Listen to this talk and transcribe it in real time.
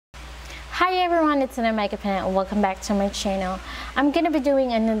Hi everyone, it's Pentel Pen and welcome back to my channel. I'm gonna be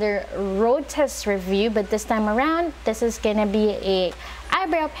doing another RoadTest review, but this time around, this is gonna be a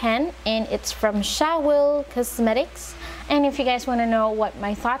eyebrow pen and it's from Shawill Cosmetics. And if you guys want to know what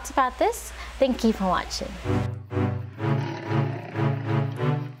my thoughts about this, then keep on watching.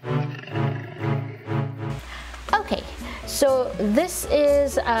 Okay, so this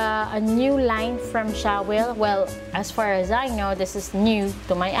is a new line from Shawill. Well, as far as I know, this is new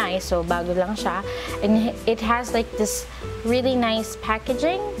to my eyes, so bago lang siya. And it has like this really nice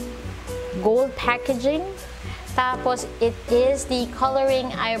packaging, gold packaging. Tapos it is the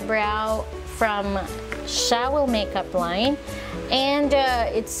coloring eyebrow from Shawill makeup line, and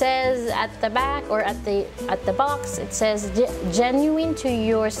it says at the back or at the box, it says genuine to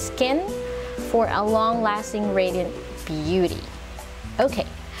your skin for a long-lasting radiant beauty. Okay,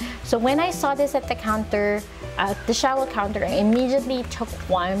 so when I saw this at the counter, at the Shawill counter, I immediately took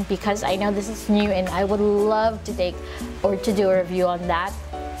one because I know this is new and I would love to take or to do a review on that.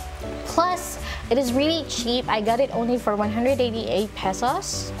 Plus, it is really cheap. I got it only for 188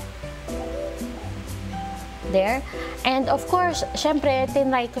 pesos. There. And of course, syempre,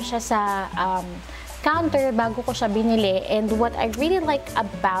 tinry ko siya sa counter bago ko siya binili. And what I really like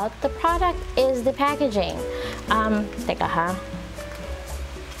about the product is the packaging. Teka ha.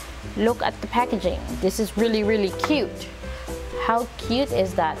 Look at the packaging. This is really cute. How cute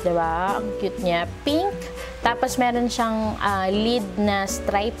is that, diba? Ang cute niya. Pink. Tapos meron siyang lid na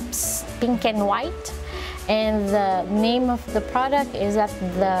stripes, pink and white. And the name of the product is at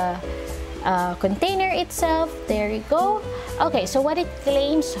the container itself. There you go. Okay, so what it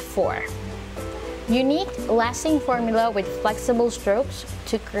claims for: unique lasting formula with flexible strokes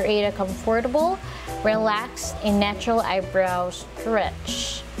to create a comfortable, relaxed, and natural eyebrow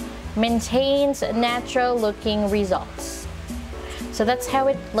stretch. Maintains natural looking results. So that's how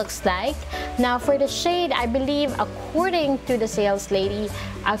it looks like. Now for the shade, I believe according to the sales lady,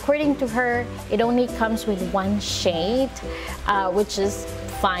 according to her, it only comes with one shade, which is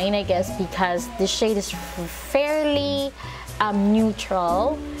fine, I guess, because the shade is fairly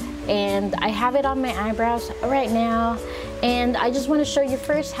neutral. And I have it on my eyebrows right now. And I just want to show you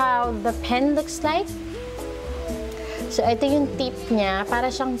first how the pen looks like. So ito yung tip niya,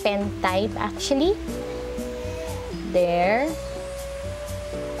 para siyang pen type actually. There.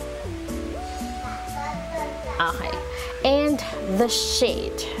 Okay. And the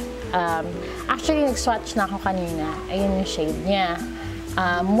shade. Actually, nag-swatch na ako kanina. Ayun yung shade niya.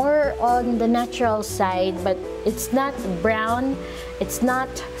 More on the natural side, but it's not brown. It's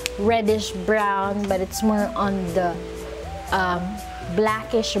not reddish brown, but it's more on the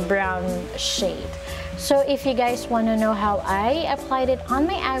blackish brown shade. So if you guys want to know how I applied it on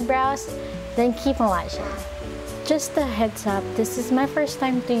my eyebrows, then keep on watching. Just a heads up, this is my first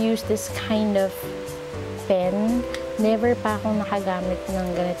time to use this kind of pen. Never pa akong nakagamit ng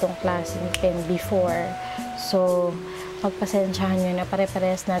ganitong klaseng pen before. So, pagpasensyahan nyo na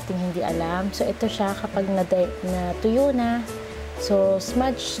pare-parehas natin hindi alam. So, ito siya kapag natuyo na. So,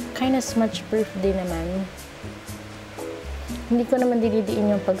 smudge, kind of smudge proof din naman. Hindi ko naman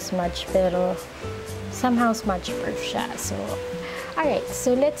dididiin yung pag-smudge, pero somehow smudge proof siya. So, alright.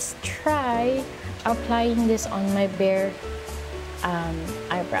 So, let's try applying this on my bare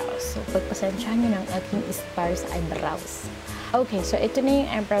eyebrows. So, pagpasensyahan nyo ng aking sparse eyebrows. Okay, so ito na yung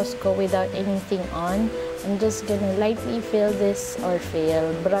eyebrows ko without anything on. I'm just gonna lightly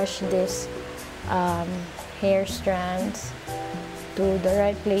brush this hair strands to the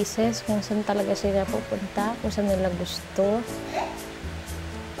right places, kung saan talaga sila pupunta, kung saan nila gusto.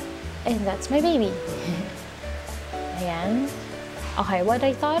 And that's my baby. Ayan. Okay, what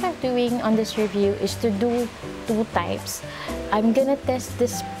I thought of doing on this review is to do two types. I'm gonna test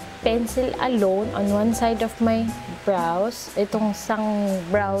this pencil alone on one side of my brows, itong sang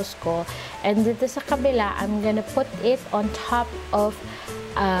brows ko, and dito sa kabila, I'm gonna put it on top of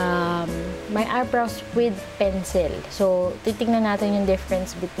my eyebrows with pencil. So, titingnan natin yung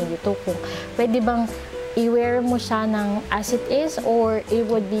difference between the two, kung pwede bang i-wear mo siya ng as it is, or it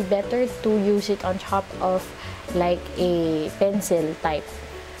would be better to use it on top of like a pencil type.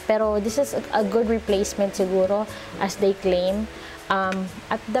 Pero this is a good replacement siguro, as they claim.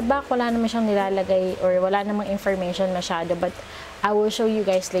 At the back, wala naman siyang nilalagay or wala namang information masyado, but I will show you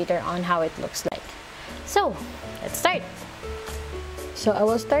guys later on how it looks like. So, let's start! So, I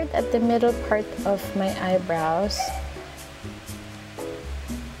will start at the middle part of my eyebrows.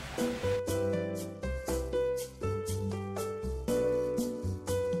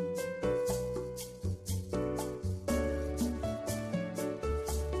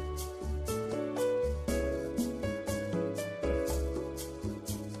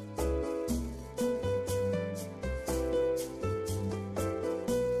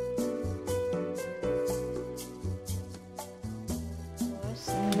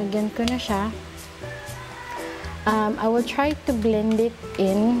 Lagyan ko na siya. I will try to blend it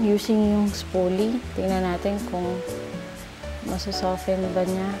in using yung spoolie. Tingnan natin kung masosoften ba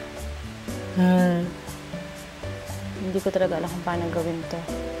niya. Hindi ko talaga alam kung paano gawin to.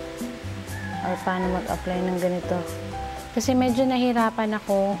 Or paano mag-apply ng ganito. Kasi medyo nahirapan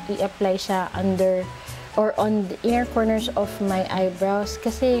ako i-apply siya under or on the inner corners of my eyebrows.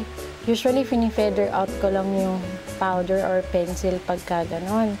 Kasi usually fini-feather out ko lang yung powder or pencil pagka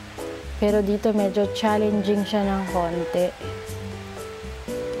ganon. Pero dito medyo challenging siya ng konti.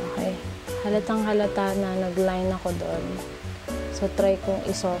 Okay. Halatang halata na nag-line ako doon. So try kong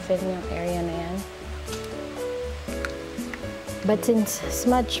i-soften yung area na yan. But since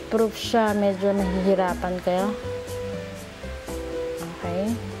smudge proof siya, medyo nahihirapan kayo.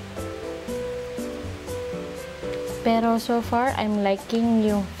 Okay. Pero so far, I'm liking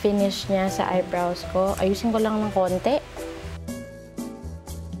yung finish niya sa eyebrows ko. Ayusin ko lang ng konti.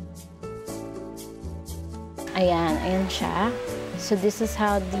 Ayan, ayan siya. So this is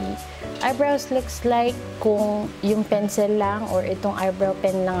how the eyebrows looks like kung yung pencil lang or itong eyebrow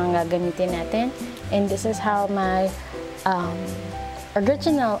pen lang ang gagamitin natin. And this is how my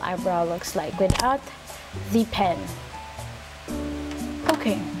original eyebrow looks like without the pen.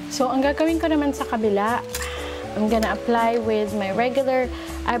 Okay, so ang gagawin ko naman sa kabila, I'm gonna apply with my regular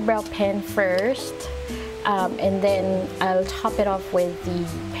eyebrow pen first, and then I'll top it off with the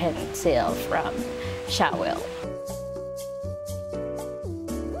pencil from Shawill.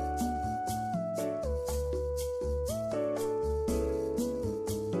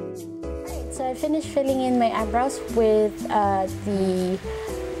 Alright, so I finished filling in my eyebrows with the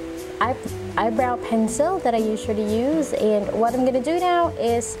eyebrow pencil that I usually use, and what I'm gonna do now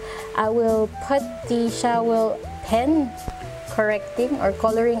is I will put the Shawill pen correcting or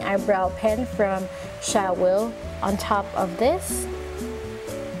coloring eyebrow pen from Shawill on top of this.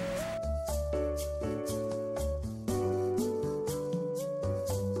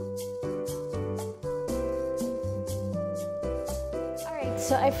 Alright,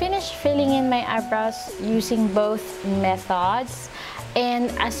 so I finished filling in my eyebrows using both methods.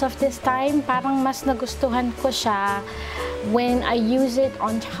 And as of this time, parang mas nagustuhan ko siya when I use it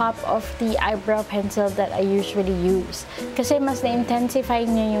on top of the eyebrow pencil that I usually use. Kasi mas na-intensify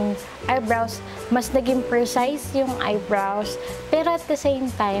niya yung eyebrows, mas naging precise yung eyebrows, pero at the same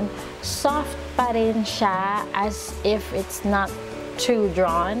time, soft pa rin siya as if it's not too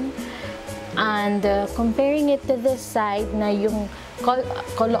drawn. And comparing it to this side na yung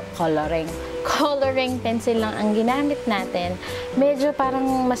coloring pencil lang ang ginamit natin, medyo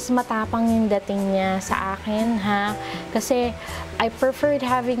parang mas matapang yung dating niya sa akin, ha? Kasi I preferred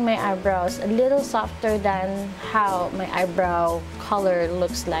having my eyebrows a little softer than how my eyebrow color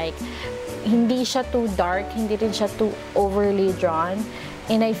looks like. Hindi siya too dark, hindi rin siya too overly drawn.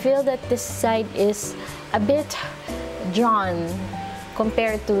 And I feel that this side is a bit drawn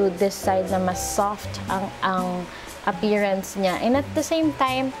compared to this side na mas soft ang appearance niya. And at the same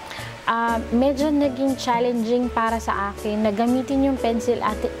time, medyo naging challenging para sa akin na gamitin yung pencil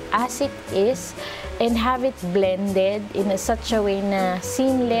as it is and have it blended in such a way na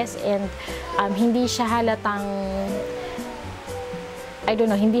seamless and hindi siya halatang, I don't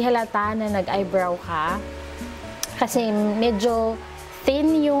know, hindi halata na nag-eyebrow ka. Kasi medyo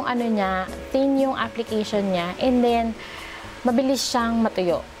thin yung ano niya, thin yung application niya, and then mabilis siyang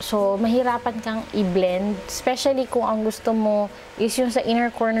matuyo. So, mahirapan kang i-blend, especially kung ang gusto mo is yung sa inner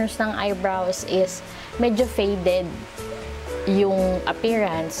corners ng eyebrows is medyo faded yung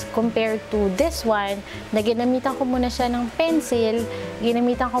appearance compared to this one na ginamitan ko muna siya ng pencil,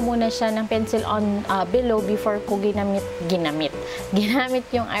 on below before ko ginamit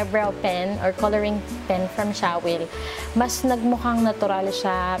yung eyebrow pen or coloring pen from Shawill. Mas nagmukhang natural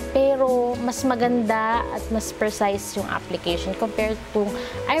siya, pero mas maganda at mas precise yung application compared to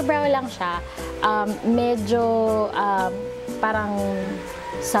eyebrow lang siya. Medyo parang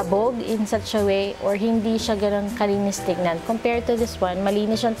sabog in such a way or hindi siya ganun kalinis tignan. Compared to this one,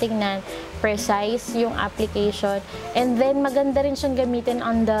 malinis siyang tignan, precise yung application, and then maganda rin siyang gamitin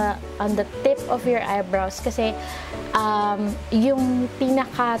on the tip of your eyebrows kasi yung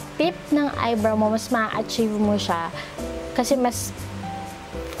pinaka-tip ng eyebrow mo, mas ma-achieve mo siya kasi mas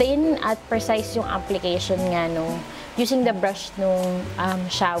thin at precise yung application nga nung using the brush nung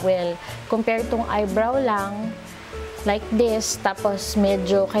Shawill. Compared tong eyebrow lang, like this, tapos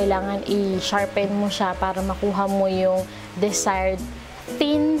medyo kailangan i-sharpen mo siya para makuha mo yung desired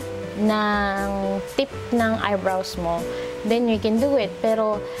thin ng tip ng eyebrows mo, then you can do it.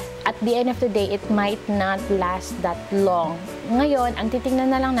 Pero at the end of the day, it might not last that long. Ngayon, ang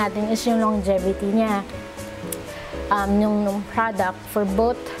titingnan na lang natin is yung longevity niya. nung product for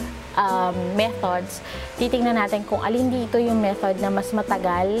both methods, titingnan natin kung alin dito yung method na mas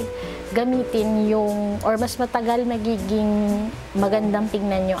matagal gamitin yung, or mas matagal magiging magandang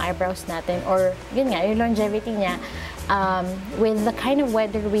tingnan yung eyebrows natin, or yun nga, yung longevity niya with the kind of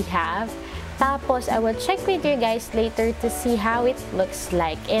weather we have. Tapos, I will check with you guys later to see how it looks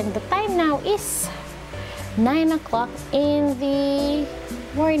like. And the time now is 9 o'clock in the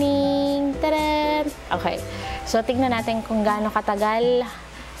morning. Tada! Okay. So, tignan natin kung gaano katagal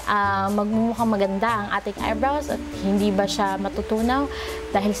magmumukhang maganda ang ating eyebrows at hindi ba siya matutunaw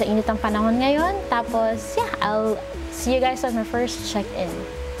dahil sa init ng panahon ngayon. Tapos, yeah, I'll see you guys on my first check-in.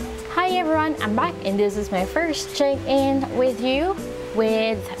 Hi everyone, I'm back and this is my first check-in with you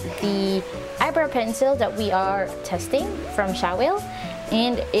with the eyebrow pencil that we are testing from Shawill.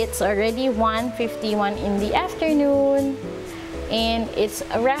 And it's already 1:51 in the afternoon. And it's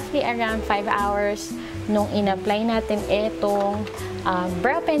roughly around 5 hours nung in-apply natin itong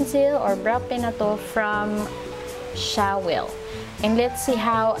brow pencil or brow pen na to from Shawill. And let's see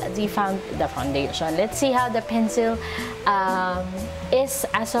how the foundation. Let's see how the pencil is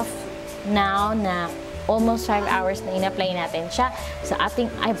as of now na almost 5 hours na in-apply natin siya sa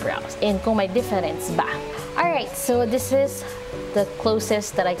ating eyebrows. And kung may difference ba. Alright, so this is the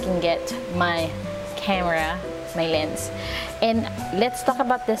closest that I can get my camera, my lens. And let's talk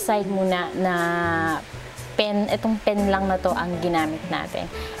about this side muna na itong pen lang na to ang ginamit natin.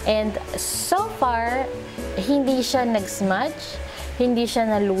 And so far, hindi siya nag-smudge, hindi siya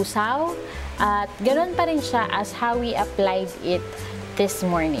nalusaw, at ganoon pa rin siya as how we applied it this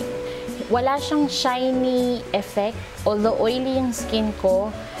morning. Wala siyang shiny effect, although oily yung skin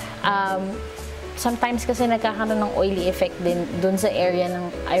ko. Sometimes kasi nagkakaroon ng oily effect din dun sa area ng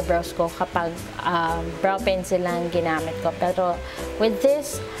eyebrows ko kapag brow pencil lang ginamit ko. Pero with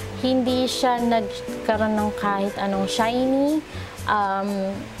this, hindi siya nagkaroon ng kahit anong shiny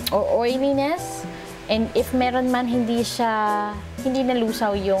or oiliness. And if meron man, hindi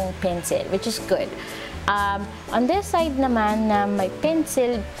nalusaw yung pencil, which is good. On this side naman na may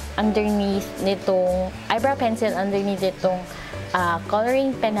pencil underneath nitong, eyebrow pencil underneath nitong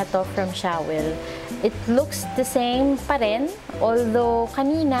coloring pen na to from Shawill. It looks the same pa rin, although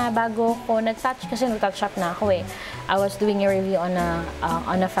kanina bago ko nag-touch, kasi nag-touch up na ako eh. I was doing a review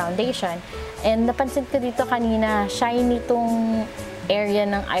on a foundation, and napansin ko dito kanina shiny tong area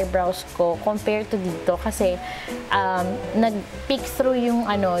ng eyebrows ko compared to dito kasi nag-peek through yung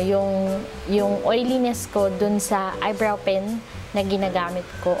yung oiliness ko dun sa eyebrow pen na ginagamit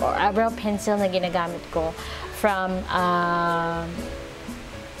ko, or eyebrow pencil na ginagamit ko from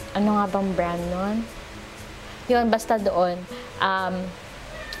ano nga bang brand nun? Yun, basta doon.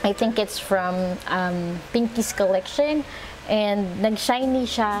 I think it's from Pinky's collection, and nag-shiny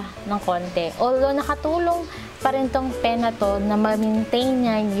siya ng konti. Although nakatulong pa rin tong pen na to na ma-maintain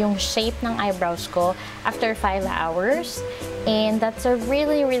niya yung shape ng eyebrows ko after 5 hours. And that's a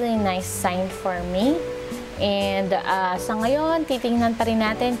really, really nice sign for me. And sa ngayon, titingnan pa rin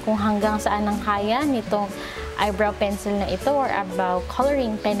natin kung hanggang saan ang kaya nitong eyebrow pencil na ito or eyebrow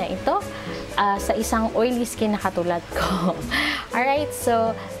coloring pen na ito sa isang oily skin na katulad ko. Alright,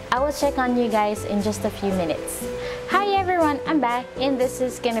 so I will check on you guys in just a few minutes. Hi everyone, I'm back, and this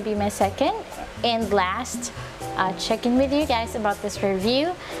is gonna be my second and last check-in with you guys about this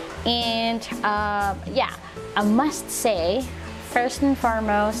review. And yeah, I must say, first and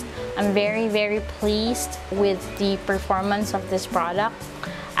foremost, I'm very, very pleased with the performance of this product.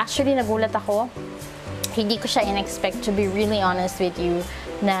 Actually, nagulat ako. Hindi ko siya in-expect, to be really honest with you,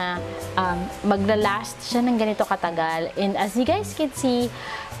 na maglalast siya ng ganito katagal. And as you guys can see,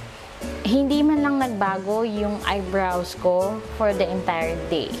 hindi man lang nagbago yung eyebrows ko for the entire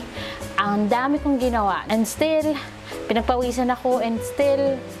day. Ang dami kong ginawa. And still, pinagpawisan ako, and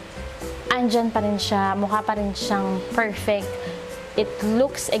still, andyan pa rin siya. Mukha pa rin siyang perfect. It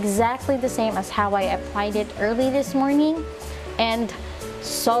looks exactly the same as how I applied it early this morning. And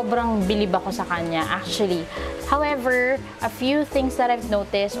sobrang bilib ako sa kanya, actually. However, a few things that I've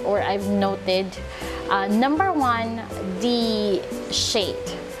noticed or I've noted. Number one, the shade.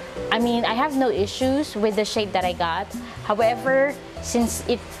 I mean, I have no issues with the shade that I got. However, since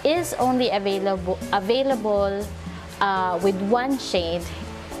it is only available with one shade,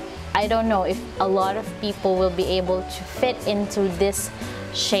 I don't know if a lot of people will be able to fit into this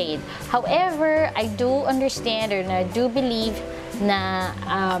shade. However, I do understand, or I do believe na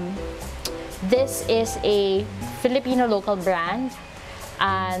this is a Filipino local brand,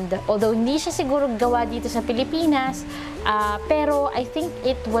 and although hindi siya siguro gawa dito sa Pilipinas, pero I think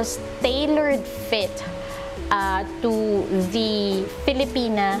it was tailored fit to the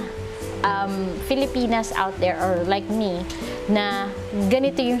Filipina Filipinas out there or like me na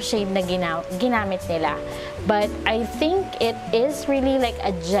ganito yung shade na ginamit nila. But I think it is really like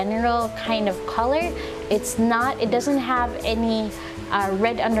a general kind of color. It doesn't have any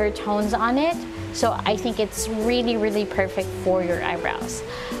red undertones on it. So I think it's really, really perfect for your eyebrows.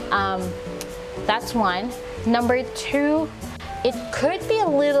 That's one. Number two, it could be a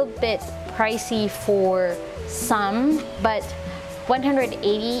little bit pricey for some, but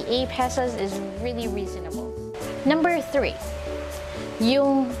 188 pesos is really reasonable. Number three,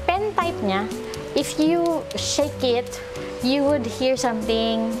 yung pen type niya, if you shake it, you would hear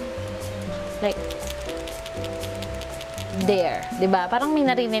something like there, diba? Parang may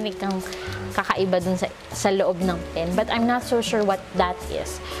narinig kang kakaiba dun sa loob ng pen, but I'm not so sure what that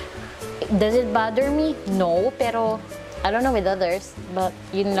is. Does it bother me? No, pero I don't know with others, but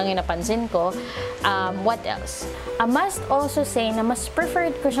yun lang yung napansin ko. What else? I must also say na mas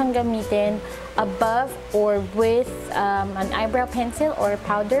preferred ko siyang gamitin above or with an eyebrow pencil or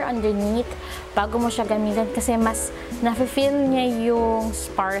powder underneath bago mo siya gamitin kasi mas nafe-feel niya yung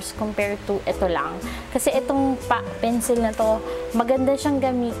sparse compared to ito lang. Kasi itong pencil na to, maganda siyang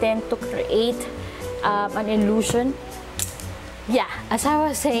gamitin to create an illusion. Yeah, as I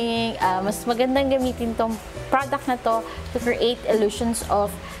was saying, mas magandang gamitin tong product na to create illusions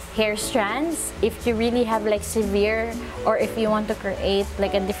of hair strands if you really have like severe or if you want to create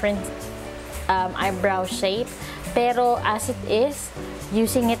like a different eyebrow shape. Pero as it is,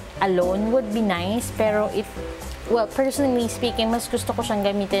 using it alone would be nice. Pero well, personally speaking, mas gusto ko siyang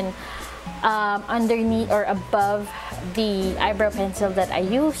gamitin underneath or above the eyebrow pencil that I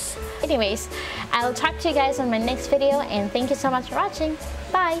use. Anyways, I'll talk to you guys on my next video and thank you so much for watching.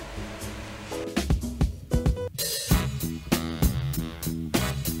 Bye!